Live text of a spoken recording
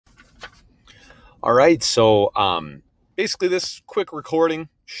All right, so basically this quick recording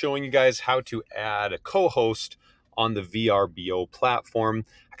showing you guys how to add a co-host on the VRBO platform.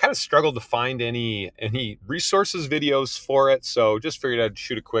 I kind of struggled to find any resources, videos for it, so just figured I'd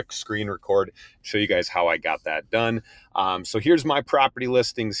shoot a quick screen record, show you guys how I got that done. So here's my property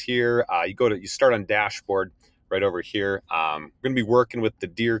listings here. You start on dashboard right over here. I'm going to be working with the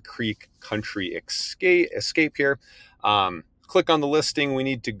Deer Creek Country Escape here. Click on the listing. We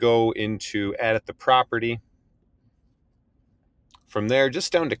need to go into edit the property. From there,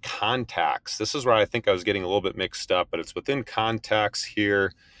 just down to contacts. This is where I think I was getting a little bit mixed up, but it's within contacts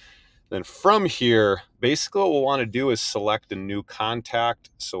here. Then from here, basically what we'll want to do is select a new contact.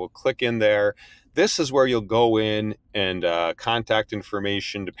 So we'll click in there. This is where you'll go in and contact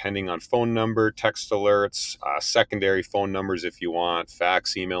information depending on phone number, text alerts, secondary phone numbers if you want,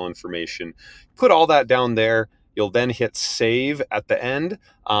 fax, email information. Put all that down there. You'll then hit save at the end.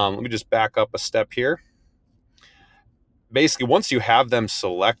 Let me just back up a step here. Basically, once you have them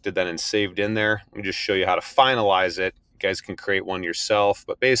selected then and saved in there, let me just show you how to finalize it. You guys can create one yourself,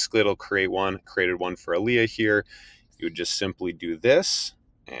 but basically it'll created one for Aaliyah here. You would just simply do this,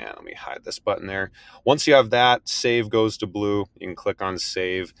 and let me hide this button there. Once you have that, save goes to blue. You can click on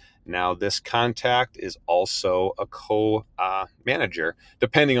save. Now this contact is also a co-manager,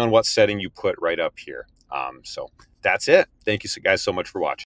 depending on what setting you put right up here. So that's it. Thank you guys so much for watching.